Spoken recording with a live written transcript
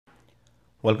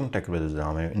Welcome to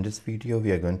TechBrothersIT. In this video,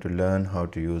 we are going to learn how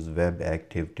to use web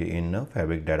activity in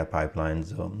Fabric data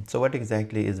pipelines. So what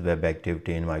exactly is web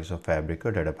activity in Microsoft Fabric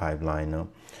or data pipeline?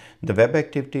 The web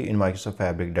activity in Microsoft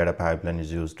Fabric data pipeline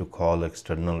is used to call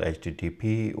external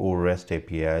HTTP or REST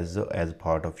APIs as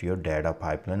part of your data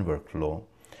pipeline workflow.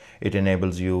 It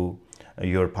enables your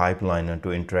pipeline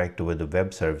to interact with the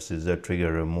web services,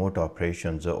 trigger remote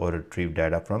operations, or retrieve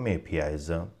data from APIs.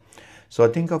 So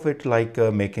think of it like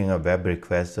making a web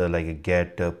request like a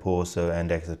get, post, and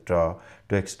etc.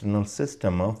 to external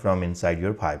system from inside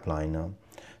your pipeline.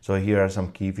 So here are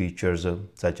some key features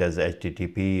such as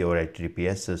HTTP or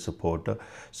HTTPS support.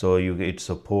 So it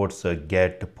supports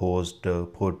get, post,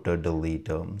 put, delete.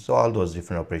 So all those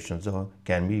different operations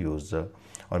can be used.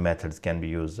 Or methods can be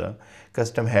used.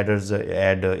 Custom headers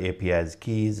add APIs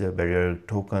keys, barrier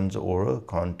tokens, or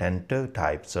content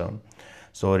types.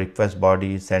 So request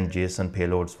body send JSON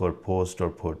payloads for post or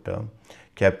put.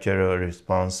 Capture a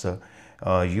response,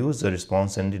 use a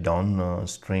response in the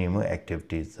downstream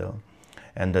activities.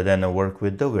 And then work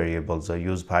with the variables,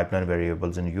 use pipeline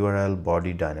variables in URL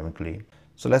body dynamically.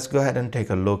 So let's go ahead and take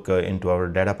a look into our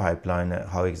data pipeline,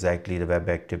 how exactly the web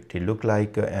activity look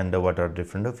like, and what are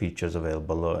different features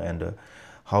available, and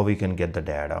how we can get the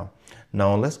data.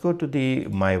 Now let's go to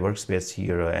my workspace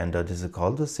here, and this is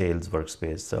called the sales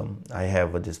workspace. I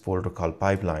have this folder called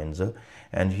pipelines,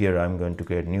 and here I'm going to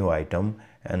create new item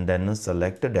and then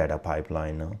select the data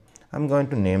pipeline. I'm going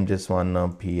to name this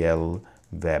one PL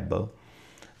web.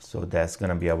 So that's going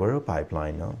to be our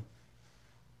pipeline.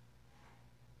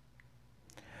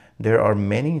 There are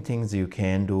many things you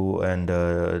can do, and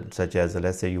such as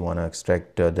let's say you want to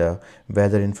extract the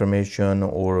weather information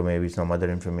or maybe some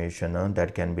other information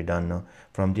that can be done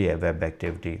from the web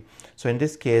activity. So in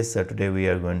this case today we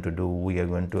are going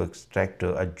to extract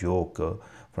a joke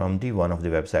from one of the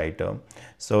website.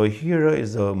 So here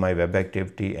is my web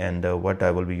activity, and what I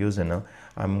will be using,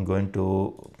 I'm going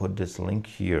to put this link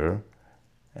here,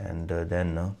 and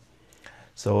then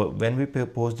so when we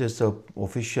post this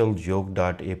official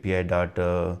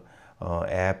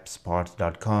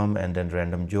joke.api.appspots.com and then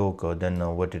random joke, then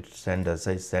what it send us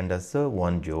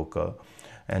one joke,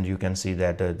 and you can see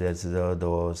that there's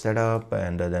the setup,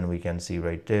 and then we can see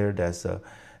right there that's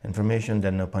information,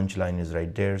 then the punchline is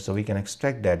right there, so we can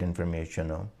extract that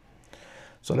information.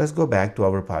 So let's go back to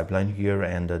our pipeline here,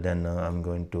 and then I'm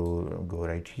going to go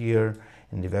right here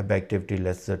in the web activity.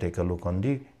 Let's take a look on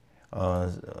the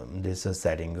this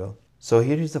setting. So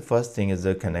here is the first thing is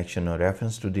the connection, a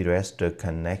reference to the REST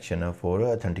connection for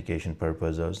authentication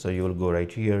purposes. So you will go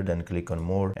right here, then click on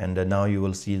more, and now you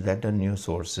will see that the new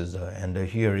sources, and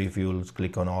here if you will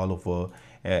click on all of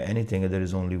anything, there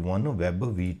is only one web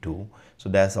v2. So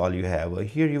that's all you have.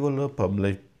 Here you will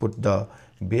put the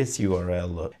base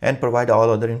URL and provide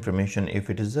all other information if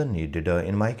it is needed.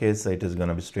 In my case it is going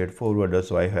to be straightforward,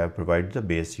 so I have provided the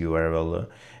base URL,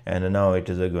 and now it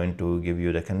is going to give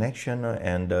you the connection,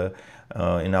 and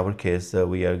in our case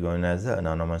we are going as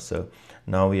anonymous.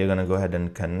 Now we are going to go ahead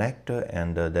and connect,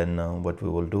 and then what we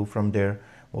will do from there,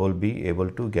 we'll be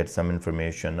able to get some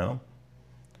information.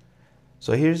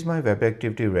 So here's my web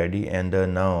activity ready, and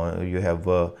now you have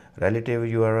a relative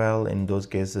URL. In those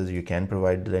cases you can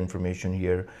provide the information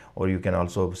here, or you can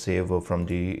also save from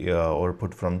the or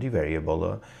put from the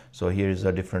variable. So here is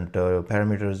a different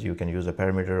parameters. You can use a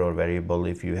parameter or variable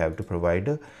if you have to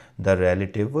provide the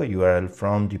relative URL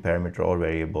from the parameter or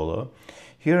variable.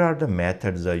 Here are the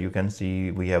methods. You can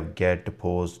see we have get,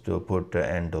 post, put,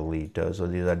 and delete. So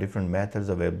these are different methods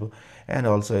available, and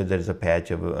also there is a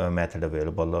patch method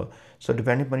available. So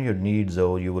depending upon your needs,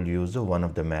 you will use one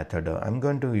of the method. I'm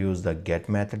going to use the get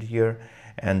method here,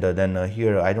 and then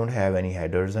here I don't have any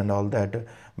headers and all that,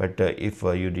 but if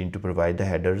you need to provide the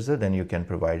headers, then you can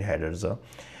provide headers.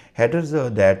 Headers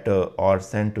that are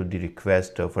sent to the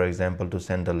request, for example, to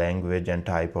send the language and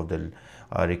type of the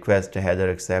request, header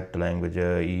accept language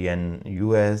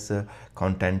EN/US,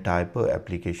 content type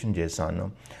application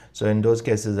JSON. So in those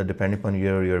cases, depending upon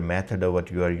your method or what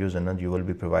you are using, you will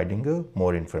be providing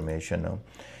more information.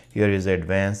 Here is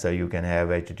advanced. You can have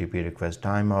HTTP request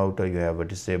timeout, you have a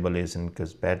disable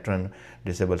asynchronous pattern,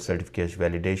 disable certification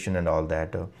validation, and all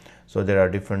that. So there are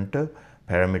different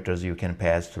parameters you can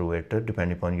pass through it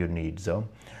depending upon your needs.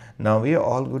 Now we are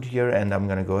all good here, and I'm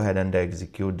going to go ahead and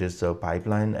execute this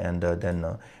pipeline, and then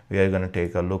we are going to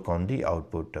take a look on the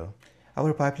output.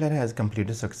 Our pipeline has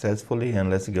completed successfully, and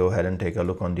let's go ahead and take a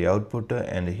look on the output,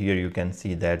 and here you can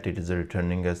see that it is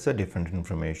returning us a different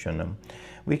information.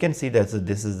 We can see that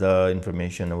this is the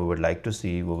information we would like to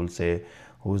see. We will say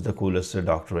who's the coolest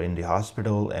doctor in the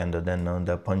hospital, and then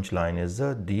the punchline is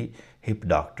the hip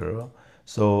doctor.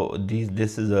 So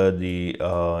this is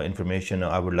the information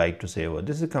I would like to save.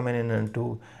 This is coming in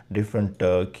into different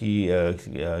key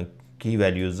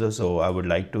values. So I would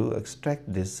like to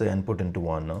extract this and put into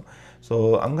one.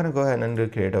 So I'm going to go ahead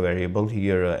and create a variable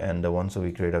here, and once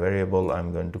we create a variable,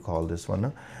 I'm going to call this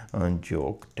one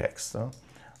joke text.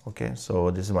 Okay,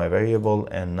 so this is my variable,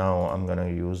 and now I'm going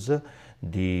to use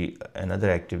the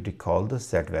another activity called the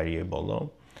set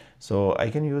variable. So I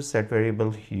can use set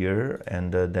variable here,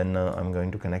 and then I'm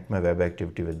going to connect my web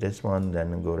activity with this one,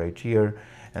 then go right here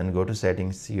and go to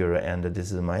settings here, and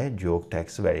this is my joke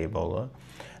text variable.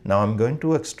 Now I'm going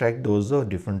to extract those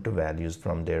different values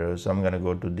from there. So I'm going to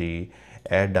go to the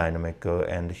add dynamic,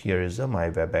 and here is my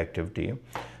web activity.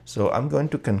 So I'm going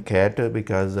to concat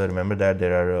because remember that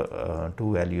there are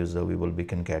two values we will be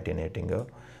concatenating.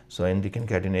 So in the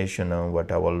concatenation,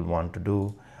 what I will want to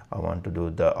do, I want to do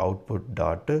the output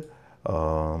dot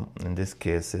in this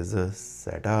case is a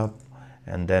setup,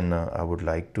 and then I would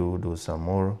like to do some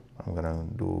more. I'm gonna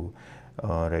do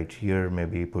right here,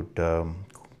 maybe put a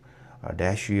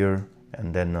dash here,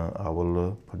 and then I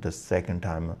will put the second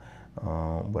time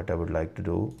what I would like to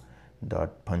do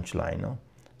dot punchline.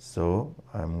 So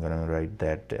I'm gonna write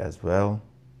that as well,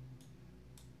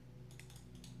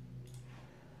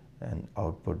 and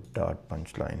output dot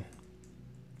punchline.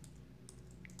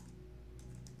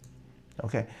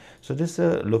 Okay, so this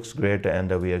looks great, and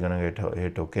we are gonna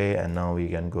hit OK, and now we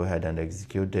can go ahead and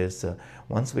execute this.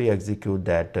 Once we execute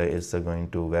that, it's going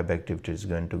to web activity is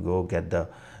going to go get the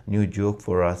new joke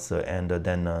for us, and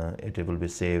then it will be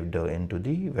saved into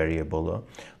the variable.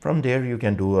 From there you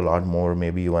can do a lot more.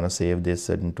 Maybe you want to save this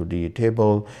into the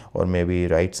table, or maybe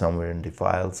write somewhere in the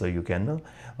file, so you can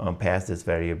pass this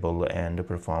variable and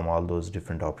perform all those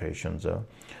different operations.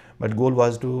 But goal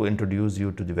was to introduce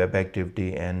you to the web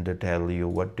activity and tell you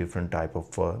what different type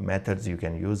of methods you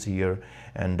can use here,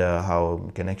 and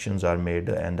how connections are made,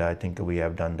 and I think we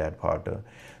have done that part.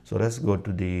 So let's go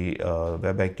to the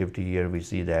web activity. Here we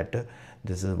see that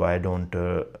this is why don't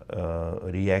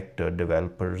React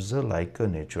developers like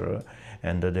nature,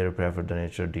 and they prefer the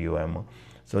nature DOM.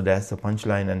 So that's the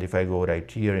punchline, and if I go right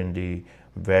here in the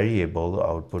variable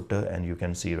output, and you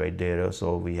can see right there,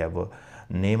 so we have a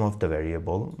name of the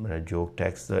variable joke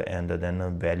text, and then a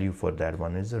value for that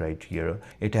one is right here.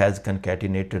 It has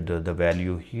concatenated the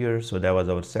value here. So that was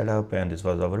our setup, and this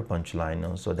was our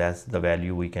punchline. So that's the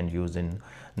value we can use in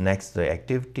next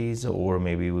activities, or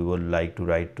maybe we would like to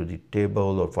write to the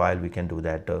table or file, we can do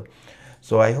that.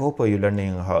 So I hope you learn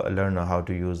how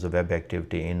to use the web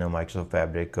activity in Microsoft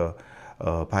Fabric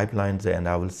pipelines, and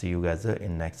I will see you guys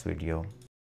in next video.